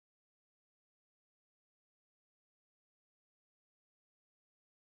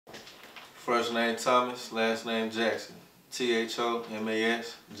First name Thomas, last name Jackson.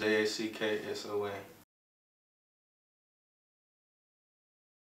 THOMASJACKSON.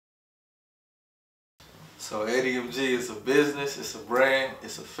 So ADMG is a business, it's a brand,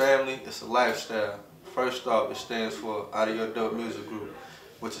 it's a family, it's a lifestyle. First off, it stands for Out of Your Dope Music Group,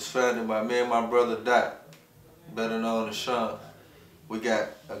 which is founded by me and my brother Dot, better known as Sean. We got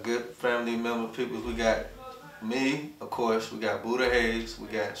a good family member people. We got me, of course, we got Buddha Hayes, we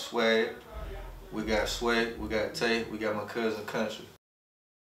got Swag, we got Sway, we got Tay, we got my cousin Country.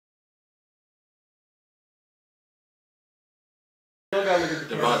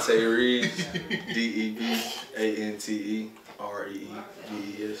 Devontae Reed,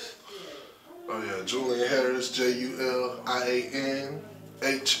 DEVANTEREEVES. Oh yeah, Julian Harris,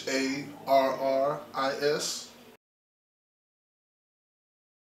 JULIANHARRIS.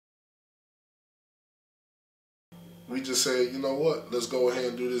 We just said, you know what, let's go ahead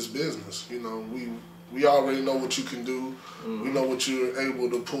and do this business. You know, we already know what you can do. We know what you're able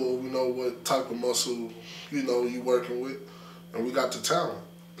to pull. We know what type of muscle, you know, you're working with. And we got the talent.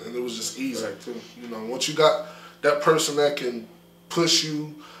 And it was just easy. Right, too. You know, once you got that person that can push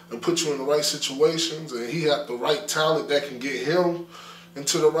you and put you in the right situations, and he had the right talent that can get him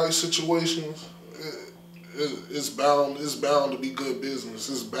into the right situations, it's bound to be good business.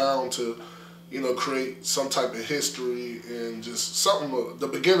 It's bound to, you know, create some type of history and just something, the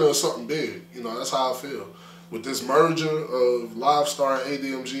beginning of something big. You know, that's how I feel. With this merger of Livestarr and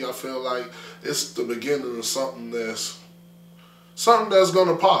ADMG, I feel like it's the beginning of something that's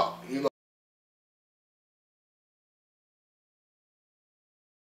gonna pop, you know.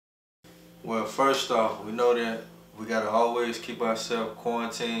 Well, first off, we know that we gotta always keep ourselves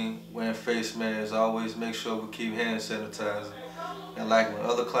quarantined, wearing face masks, always make sure we keep hand sanitizer. And like when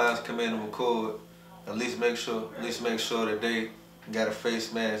other clients come in and record, at least make sure that they got a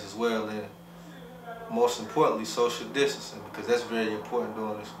face mask as well, and most importantly, social distancing, because that's very important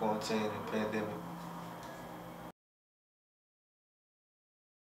during this quarantine and pandemic.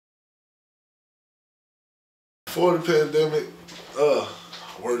 Before the pandemic,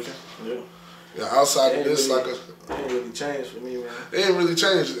 working. Yeah, outside of this, really, it ain't really changed for me, man. It ain't really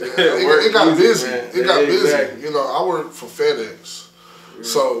changed. It got busy. It got busy. Exactly. You know, I work for FedEx. Yeah.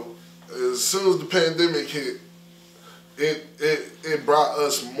 So as soon as the pandemic hit, it brought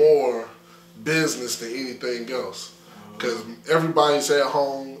us more business than anything else. Because everybody's at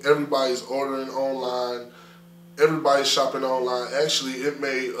home, everybody's ordering online, everybody's shopping online. Actually, it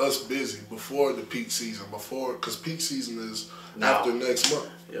made us busy before the peak season. Because peak season is after next month.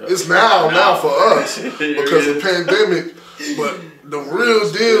 Yep. It's now for us because of the pandemic. But the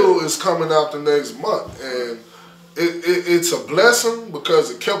real deal is coming out the next month, and it's a blessing because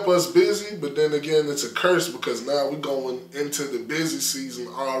it kept us busy. But then again, it's a curse because now we're going into the busy season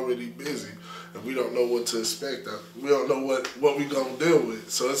already busy. And we don't know what to expect. We don't know what we're going to deal with.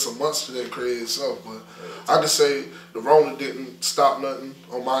 So it's a monster that created itself. But I can say the Rona didn't stop nothing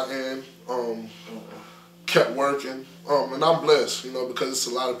on my end. Kept working. And I'm blessed, you know, because it's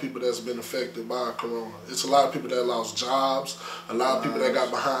a lot of people that's been affected by Corona. It's a lot of people that lost jobs. A lot of people that got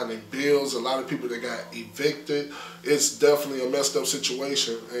behind in bills. A lot of people that got evicted. It's definitely a messed up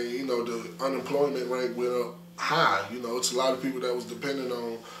situation. And, you know, the unemployment rate went up high. You know, it's a lot of people that was dependent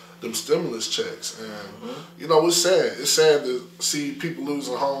on them stimulus checks, and you know, it's sad. It's sad to see people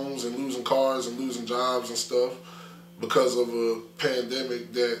losing homes and losing cars and losing jobs and stuff because of a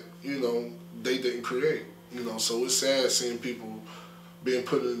pandemic that, you know, they didn't create. You know, so it's sad seeing people being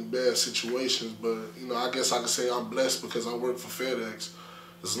put in bad situations. But you know, I guess I can say I'm blessed because I work for FedEx.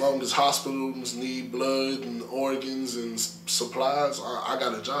 As long as hospitals need blood and organs and supplies, I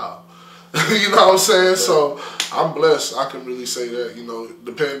got a job. You know what I'm saying? So I'm blessed. I can really say that. You know,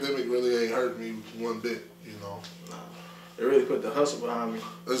 the pandemic really ain't hurt me one bit. You know, it really put the hustle behind me.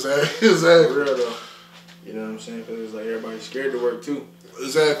 Exactly. For real though. You know what I'm saying? Because it's like everybody's scared to work too.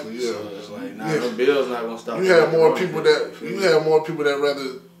 Exactly. Yeah. So it's like no bills not gonna stop. You had more people that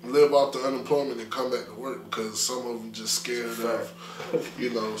rather live off the unemployment than come back to work because some of them just scared of, you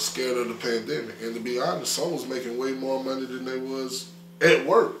know, scared of the pandemic. And to be honest, some was making way more money than they was at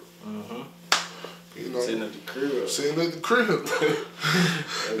work. You know, sitting at the crib.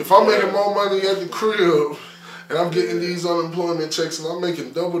 If I'm making more money at the crib and I'm getting these unemployment checks and I'm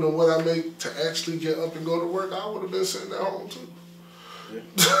making double than what I make to actually get up and go to work, I would have been sitting at home too. Yeah.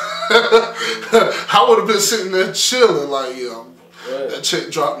 I would have been sitting there chilling like, yeah, that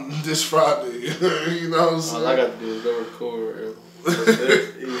check dropped this Friday. You know what I'm saying? All I got to do is go record.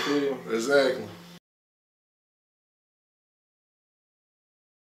 Exactly.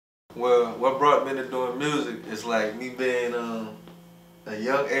 Well, what brought me to doing music is like me being a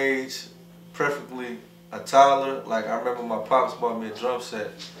young age, perfectly a toddler. Like I remember my pops bought me a drum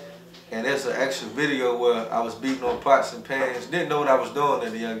set, and there's an actual video where I was beating on pots and pans. Didn't know what I was doing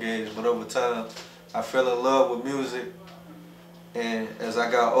at a young age, but over time I fell in love with music. And as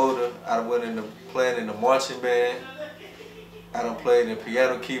I got older, I went into playing in the marching band. I done played the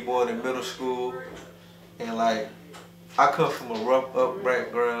piano keyboard in middle school. And like, I come from a rough up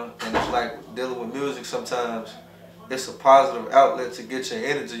background, and it's like dealing with music sometimes. It's a positive outlet to get your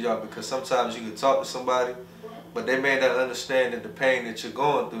energy up, because sometimes you can talk to somebody, but they may not understand the pain that you're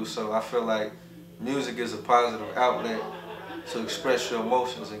going through. So I feel like music is a positive outlet to express your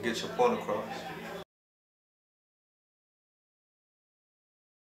emotions and get your point across.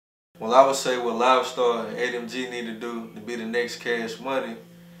 Well, I would say what Livestarr and ADMG need to do to be the next Cash Money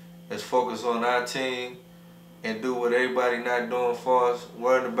is focus on our team and do what everybody not doing for us,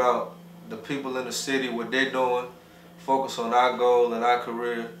 worrying about the people in the city, what they're doing, focus on our goal and our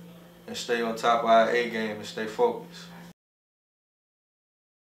career, and stay on top of our A game and stay focused.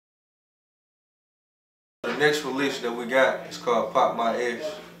 The next release that we got is called Pop My Ish,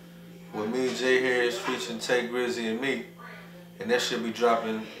 with me, Jay Harris, featuring Tay Grizzy and me, and that should be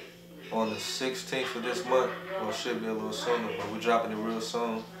dropping on the 16th of this month, or it should be a little sooner, but we're dropping it real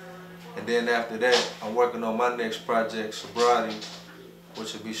soon. And then after that, I'm working on my next project, Sobriety,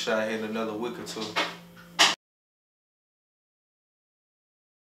 which will be shot here in another week or two.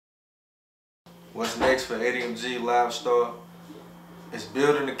 What's next for ADMG Livestarr is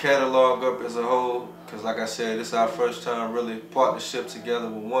building the catalog up as a whole, because like I said, this is our first time really partnership together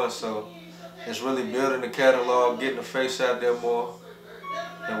with one, so it's really building the catalog, getting the face out there more,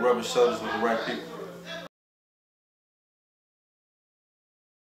 and rubbing shoulders with the right people.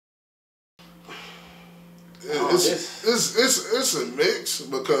 It's a mix,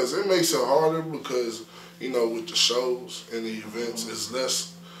 because it makes it harder, because you know, with the shows and the events, it's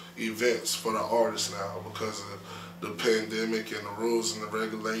less events for the artists now because of the pandemic and the rules and the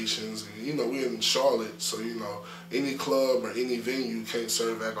regulations. And, you know, we're in Charlotte, so you know, any club or any venue can't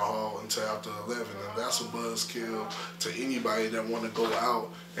serve alcohol until after 11, and that's a buzzkill to anybody that want to go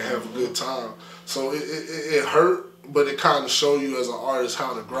out and have a good time. So it hurt, but it kind of show you as an artist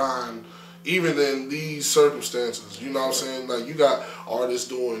how to grind even in these circumstances. You know what I'm saying? Like, you got artists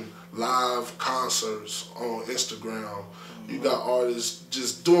doing live concerts on Instagram. You got artists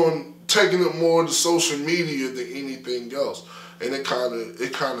just taking it more to social media than anything else. And it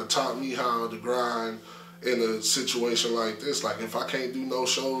kind of taught me how to grind in a situation like this. Like, if I can't do no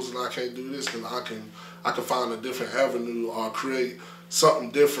shows and I can't do this, then I can find a different avenue or create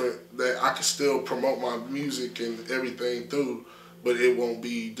something different that I can still promote my music and everything through, but it won't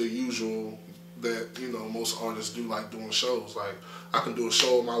be the usual that, you know, most artists do, like doing shows. Like, I can do a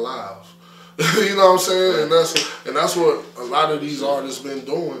show on my live. You know what I'm saying? And that's what a lot of these artists been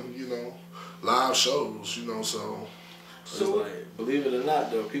doing, you know, live shows, you know, so it's like, believe it or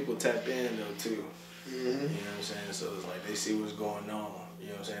not though, people tap in though too. Mm-hmm. You know what I'm saying? So it's like they see what's going on. You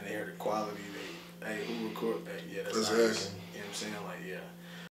know what I'm saying? They hear the quality. Hey, who record that? Yeah, that's exactly. nice. You know what I'm saying? Like, yeah.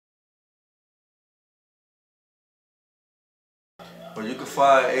 But you can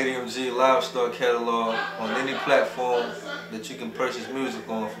find ADMG Livestarr catalog on any platform that you can purchase music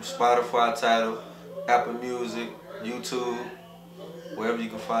on, from Spotify, Tidal, Apple Music, YouTube, wherever you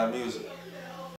can find music.